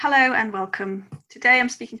Hello and welcome. Today I'm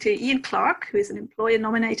speaking to Ian Clarke, who is an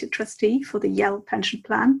employer-nominated trustee for the Yale pension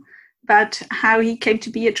plan, about how he came to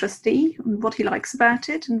be a trustee and what he likes about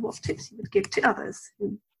it and what tips he would give to others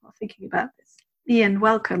who are thinking about this. Ian,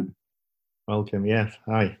 welcome. Welcome, yes.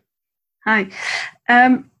 Hi. Hi.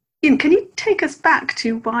 Ian, can you take us back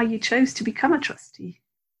to why you chose to become a trustee?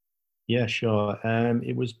 Yeah, sure.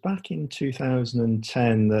 It was back in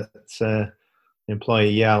 2010 that employer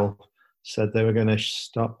Yale said they were going to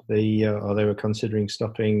stop or they were considering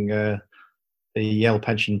stopping the Yale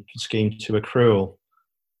pension scheme to accrual.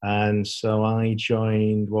 And so I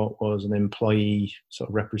joined what was an employee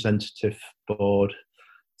sort of representative board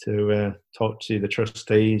to talk to the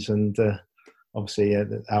trustees, and obviously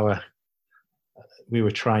we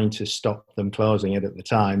were trying to stop them closing it at the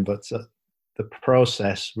time, but the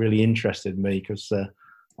process really interested me because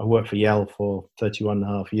I worked for Yale for 31 and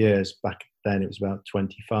a half years. Back then it was about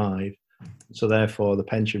 25. So therefore the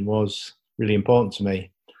pension was really important to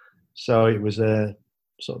me. So it was a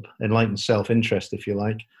sort of enlightened self-interest, if you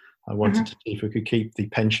like. I wanted to see if we could keep the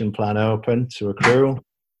pension plan open to accrual.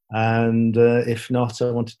 And if not,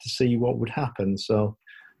 I wanted to see what would happen. So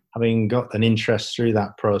having got an interest through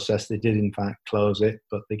that process, they did in fact close it,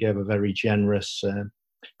 but they gave a very generous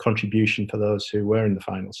contribution for those who were in the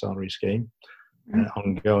final salary scheme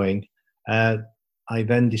ongoing. I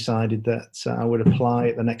then decided that I would apply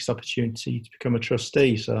at the next opportunity to become a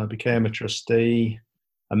trustee. So I became a trustee,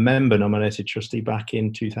 a member-nominated trustee back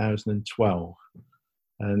in 2012.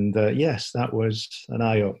 And yes, that was an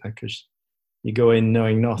eye-opener because you go in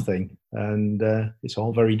knowing nothing, and it's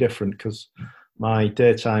all very different because my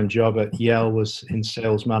daytime job at Yale was in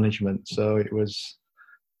sales management, so it was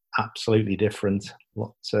absolutely different.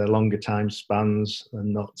 Lots longer time spans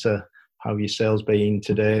and not how your sales been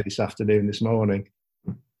today, this afternoon, this morning.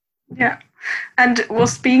 Yeah. And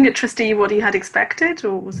was being a trustee what you had expected,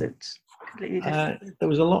 or was it completely different? There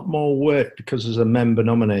was a lot more work because as a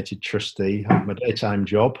member-nominated trustee, I had my daytime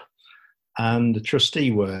job and the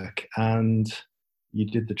trustee work, and you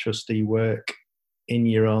did the trustee work in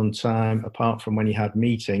your own time apart from when you had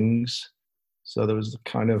meetings. So there was the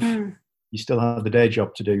kind of you still had the day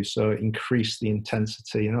job to do, so it increased the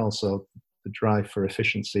intensity and also the drive for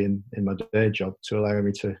efficiency in my day job to allow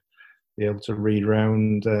me to be able to read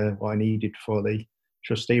around what I needed for the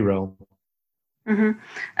trustee role. Mm-hmm.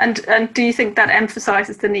 And do you think that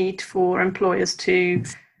emphasises the need for employers to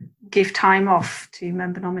give time off to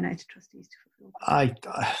member-nominated trustees to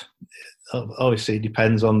fulfil? Obviously, it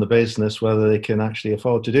depends on the business whether they can actually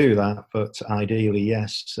afford to do that. But ideally,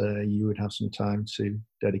 yes, you would have some time to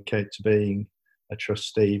dedicate to being a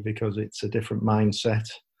trustee because it's a different mindset.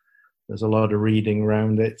 There's a lot of reading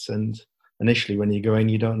around it, and initially, when you go in,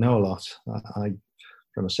 you don't know a lot.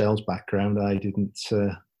 From a sales background, I didn't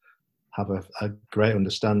have a great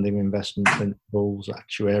understanding of investment principles,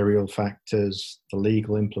 actuarial factors, the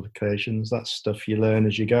legal implications. That's stuff you learn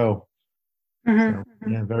as you go. So,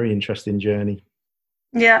 yeah, very interesting journey.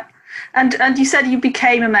 Yeah, and you said you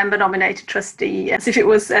became a member-nominated trustee as if it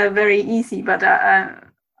was very easy, but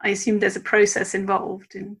I assume there's a process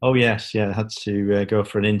involved. Oh yes, yeah, I had to go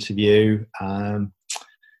for an interview.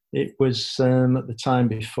 It was at the time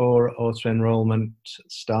before auto-enrollment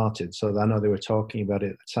started, so I know they were talking about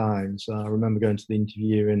it at the time. So I remember going to the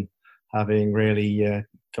interview and having really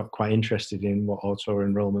got quite interested in what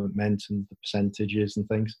auto-enrollment meant and the percentages and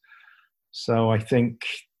things. So I think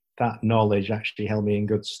that knowledge actually held me in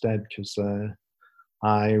good stead because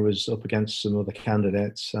I was up against some other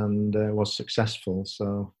candidates and was successful.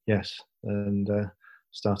 So yes, and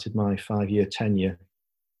started my 5-year tenure.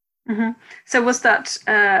 Mm-hmm. So was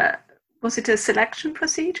it a selection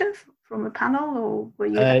procedure from a panel, or were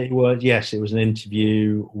you? It was an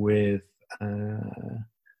interview with I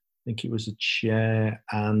think it was a chair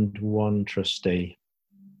and one trustee.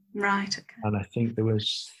 Right. Okay. And I think there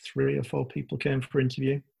was 3 or 4 people came for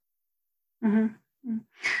interview. Mm-hmm.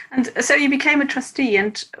 And so you became a trustee,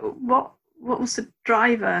 and what was the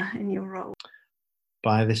driver in your role?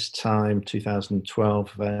 By this time,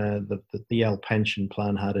 2012, the Yale pension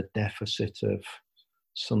plan had a deficit of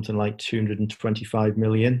something like 225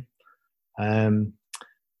 million.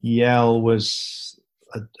 Yale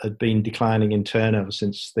had been declining in turnover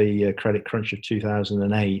since the credit crunch of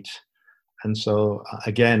 2008. And so,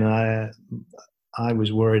 again, I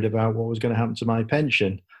was worried about what was going to happen to my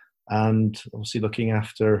pension. And obviously looking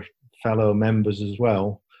after fellow members as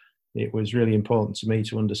well, it was really important to me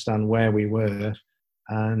to understand where we were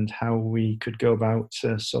and how we could go about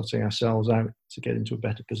sorting ourselves out to get into a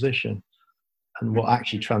better position. And what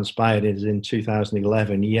actually transpired is in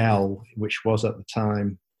 2011, Yale, which was at the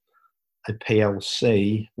time a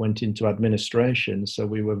PLC went into administration, so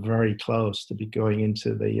we were very close to be going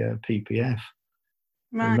into the PPF.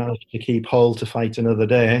 We Right. managed to keep whole to fight another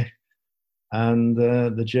day, and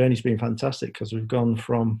the journey's been fantastic because we've gone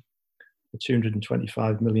from a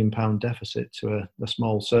 £225 million deficit to a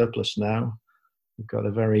small surplus now. We've got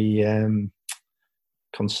a very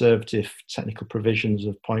conservative technical provisions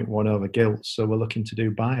of 0.1 over gilt, so we're looking to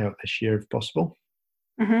do buyout this year if possible.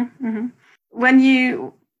 Mm-hmm, mm-hmm. When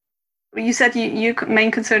you said your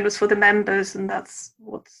main concern was for the members, and that's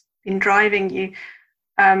what's been driving you.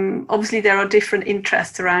 Obviously, there are different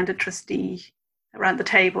interests around a trustee, around the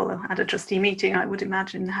table at a trustee meeting, I would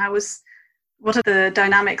imagine. What are the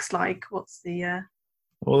dynamics like? What's the...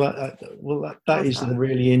 That is the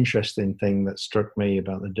really interesting thing that struck me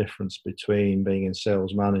about the difference between being in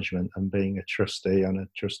sales management and being a trustee on a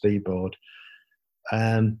trustee board.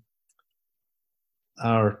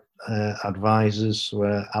 Our advisors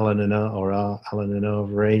were Allen and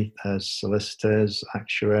Overy as solicitors,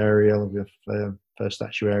 actuarial, with first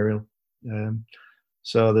actuarial.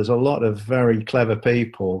 So there's a lot of very clever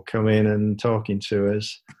people coming and talking to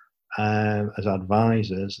us as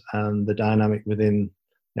advisors, and the dynamic within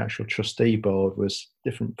the actual trustee board was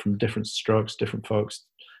different from different strokes, different folks,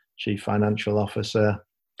 chief financial officer.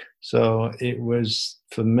 So it was,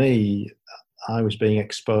 for me, I was being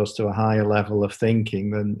exposed to a higher level of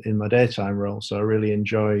thinking than in my daytime role. So I really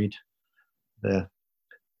enjoyed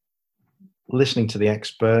listening to the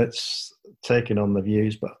experts, taking on the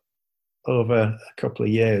views, but over a couple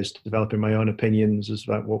of years, developing my own opinions as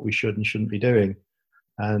about what we should and shouldn't be doing.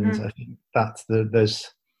 And I think that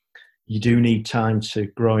you do need time to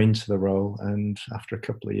grow into the role. And after a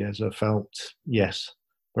couple of years, I felt, yes,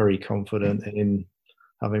 very confident in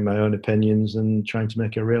having my own opinions and trying to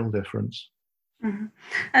make a real difference. Mm-hmm.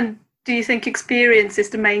 And do you think experience is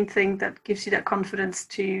the main thing that gives you that confidence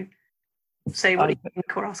to say what you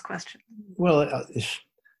think or ask questions? Well,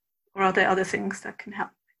 or are there other things that can help?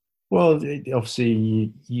 Well,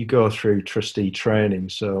 obviously you go through trustee training,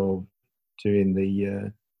 so doing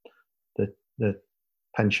the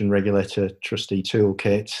pension regulator trustee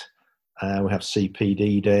toolkit. We have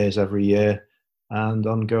CPD days every year, and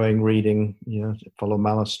ongoing reading. Follow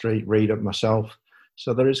Mallowstreet, read up myself.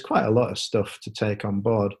 So there is quite a lot of stuff to take on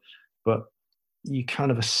board, but you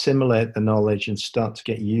kind of assimilate the knowledge and start to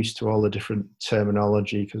get used to all the different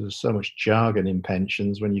terminology, because there's so much jargon in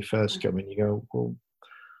pensions when you first come in. You go, well,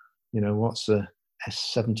 what's a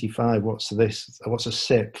S75? What's this? What's a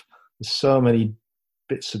SIP? There's so many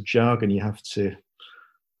bits of jargon you have to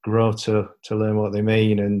grow to learn what they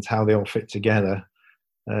mean and how they all fit together.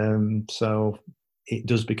 So it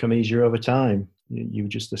does become easier over time. You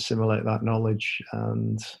just assimilate that knowledge,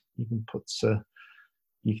 and you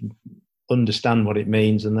can understand what it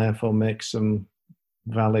means, and therefore make some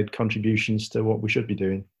valid contributions to what we should be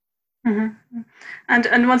doing. Mm-hmm.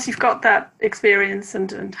 And once you've got that experience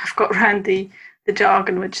and have got around the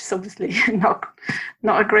jargon, which is obviously not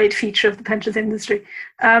a great feature of the pensions industry,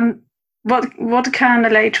 what can a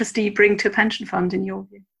lay trustee bring to a pension fund in your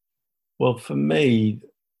view? Well, for me,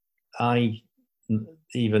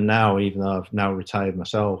 even though I've now retired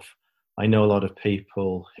myself, I know a lot of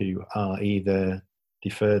people who are either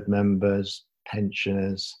deferred members,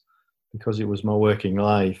 pensioners, because it was my working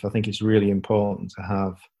life. I think it's really important to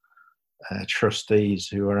have trustees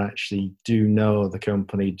who are actually do know the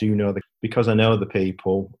company, because I know the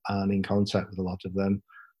people and in contact with a lot of them,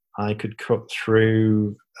 I could cut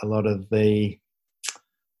through a lot of the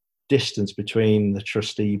distance between the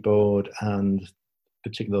trustee board and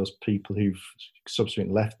particularly those people who've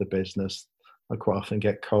subsequently left the business. I quite often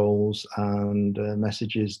get calls and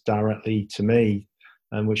messages directly to me,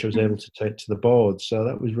 which I was able to take to the board. So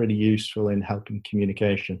that was really useful in helping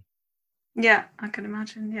communication. Yeah, I can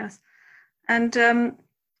imagine, yes. And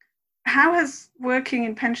how has working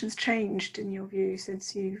in pensions changed, in your view,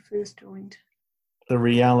 since you first joined? The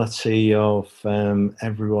reality of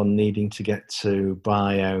everyone needing to get to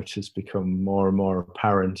buyout has become more and more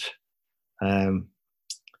apparent.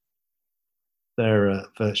 There are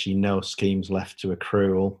virtually no schemes left to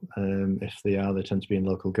accrual. If they are, they tend to be in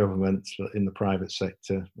local government. But in the private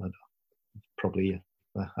sector, probably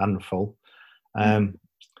a handful.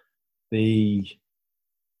 The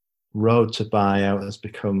road to buyout has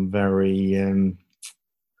become very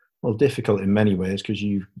difficult in many ways, because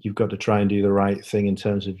you've got to try and do the right thing in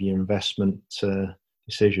terms of your investment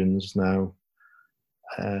decisions. Now,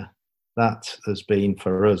 that has been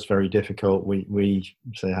for us very difficult. We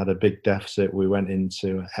had a big deficit. We went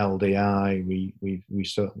into LDI.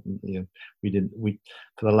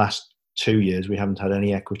 For the last 2 years we haven't had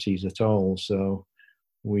any equities at all. So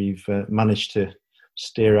we've managed to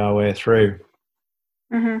steer our way through.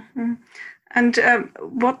 Mm-hmm. And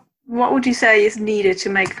what would you say is needed to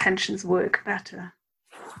make pensions work better?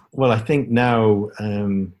 Well, I think now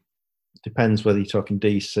depends whether you're talking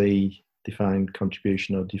DC, defined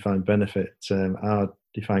contribution, or defined benefit. Our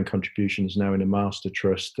defined contribution is now in a master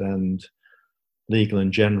trust, and Legal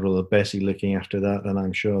and General are basically looking after that, and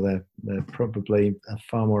I'm sure they're probably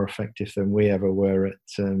far more effective than we ever were at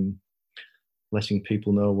letting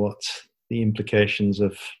people know what the implications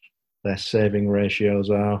of their saving ratios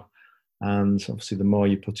are. And obviously, the more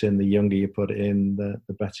you put in, the younger you put it in, the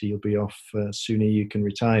better you'll be off. Sooner you can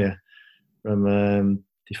retire. From a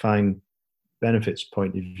defined benefits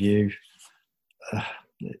point of view,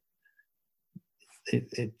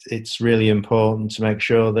 it's really important to make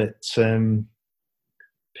sure that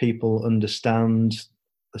people understand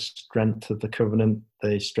the strength of the covenant,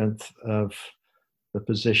 the strength of the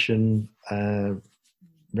position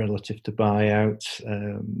relative to buyout.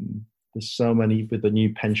 There's so many, with the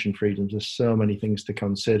new pension freedoms, there's so many things to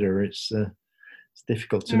consider. It's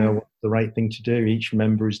difficult to know what's the right thing to do. Each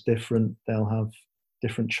member is different. They'll have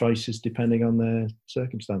different choices depending on their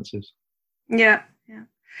circumstances. Yeah.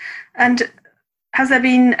 And has there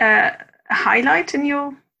been a highlight in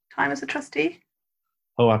your time as a trustee?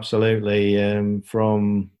 Oh, absolutely.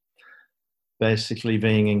 From basically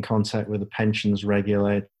being in contact with the pensions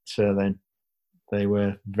regulator, they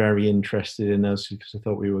were very interested in us because they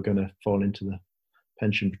thought we were going to fall into the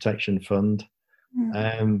pension protection fund.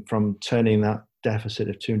 From turning that deficit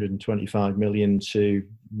of 225 million to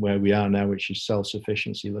where we are now, which is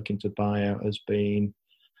self-sufficiency, looking to buy out, has been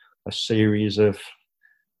a series of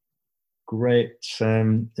great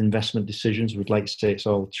investment decisions. We'd like to say it's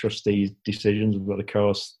all trustee decisions, but of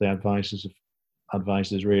course the advisors have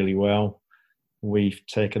advised us really well. We've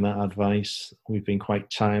taken that advice. We've been quite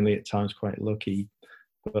timely, at times quite lucky,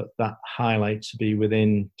 but that highlight to be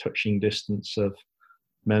within touching distance of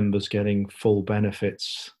members getting full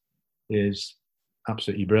benefits is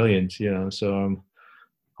absolutely brilliant, so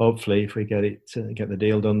hopefully if we get the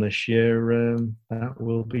deal done this year, that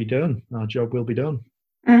will be done. Our job will be done.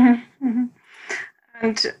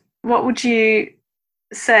 And what would you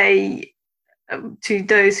say to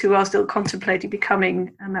those who are still contemplating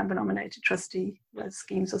becoming a member nominated trustee where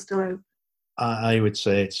schemes are still open? I would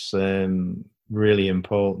say it's really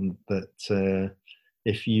important that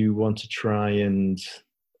if you want to try and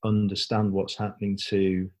understand what's happening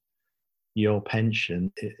to your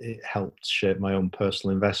pension, it helped shape my own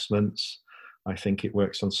personal investments. I think it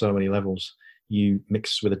works on so many levels. You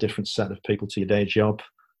mix with a different set of people to your day job.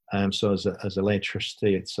 So as a lay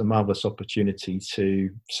trustee, it's a marvellous opportunity to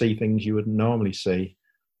see things you wouldn't normally see.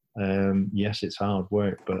 Yes, it's hard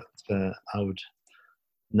work, but I would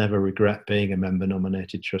never regret being a member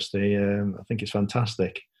nominated trustee. I think it's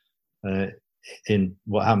fantastic. In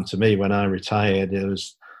what happened to me when I retired, I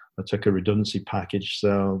took a redundancy package,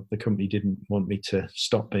 so the company didn't want me to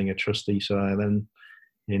stop being a trustee. So I then,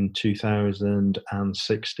 in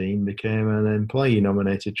 2016, became an employee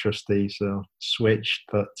nominated trustee. So switched,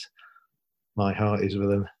 but my heart is with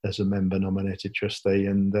them as a member nominated trustee,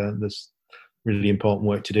 and there's really important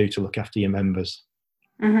work to do to look after your members.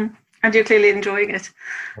 And you're clearly enjoying it.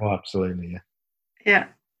 Oh, absolutely, yeah.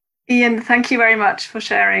 Ian, thank you very much for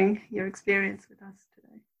sharing your experience with us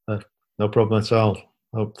today. No problem at all.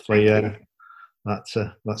 Hopefully that's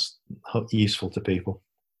useful to people.